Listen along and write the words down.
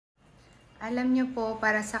Alam niyo po,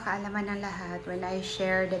 para sa kaalaman ng lahat, when I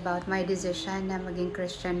shared about my decision na maging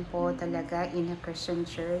Christian po talaga in a Christian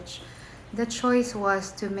church, the choice was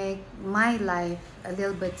to make my life a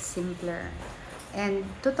little bit simpler. And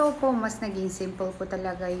totoo po, mas naging simple po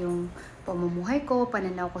talaga yung pamumuhay ko,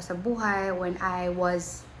 pananaw ko sa buhay when I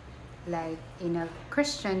was like in a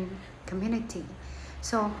Christian community.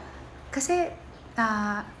 So, kasi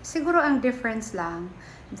siguro ang difference lang,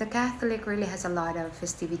 the Catholic really has a lot of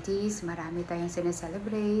festivities, marami tayong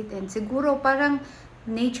sineselebrate, and siguro parang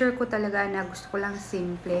nature ko talaga na gusto ko lang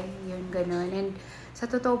simple, yun ganun. And sa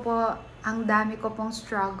totoo po, ang dami ko pong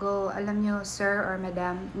struggle, alam nyo sir or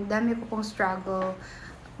madam, ang dami ko pong struggle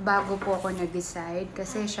bago po ako nag-decide.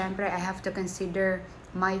 Kasi syempre, I have to consider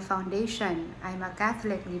my foundation. I'm a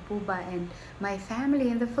Catholic, di po ba? And my family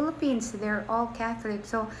in the Philippines, they're all Catholic.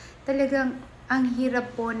 So, talagang ang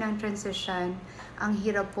hirap po ng transition, ang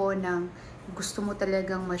hirap po ng gusto mo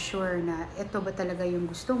talagang ma-sure na ito ba talaga yung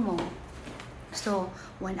gusto mo. So,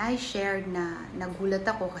 when I shared na nagulat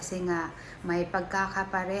ako kasi nga may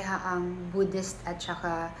pagkakapareha ang Buddhist at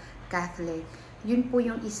saka Catholic, yun po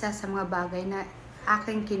yung isa sa mga bagay na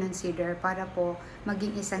aking kinonsider para po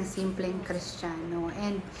maging isang simpleng Kristiyano.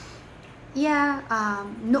 And yeah,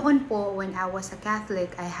 noon po when I was a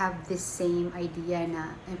Catholic, I have this same idea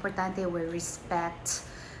na importante we respect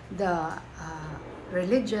the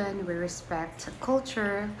religion, we respect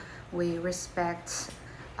culture, we respect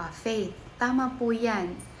faith. Tama po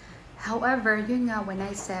yan. However, yun nga, when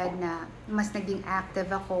I said na mas naging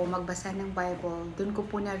active ako magbasa ng Bible, dun ko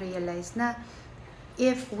po na-realize na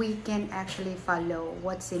if we can actually follow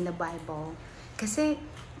what's in the Bible. Kasi,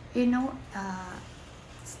 you know,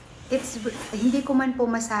 hindi ko man po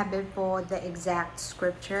masabi po the exact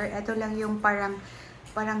scripture. Ito lang yung parang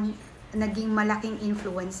naging malaking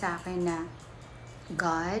influence sa akin na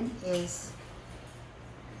God is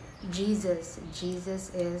Jesus. Jesus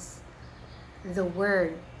is the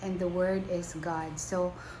Word, and the Word is God.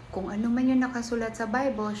 So, kung ano man yung nakasulat sa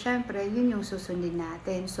Bible, syempre, yun yung susundin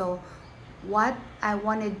natin. So, what I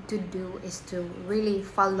wanted to do is to really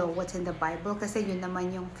follow what's in the Bible, kasi yun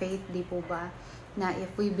naman yung faith, di po ba? Na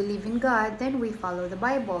if we believe in God, then we follow the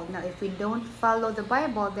Bible. Now, if we don't follow the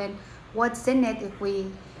Bible, then what's in it if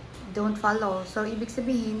we don't follow? So, ibig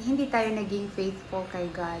sabihin, hindi tayo naging faithful kay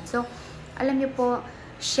God. So, alam niyo po,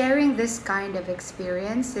 sharing this kind of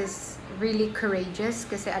experience is really courageous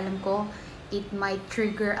kasi alam ko it might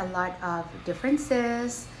trigger a lot of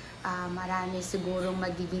differences. Marami sigurong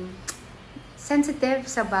magiging sensitive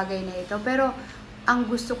sa bagay na ito. Pero ang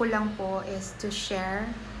gusto ko lang po is to share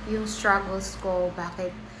yung struggles ko,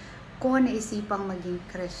 bakit ko naisipang maging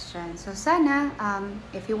Christian. So sana,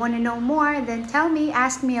 if you want to know more, then tell me,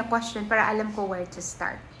 ask me a question para alam ko where to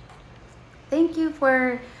start. Thank you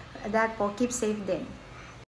for that po. Keep safe din.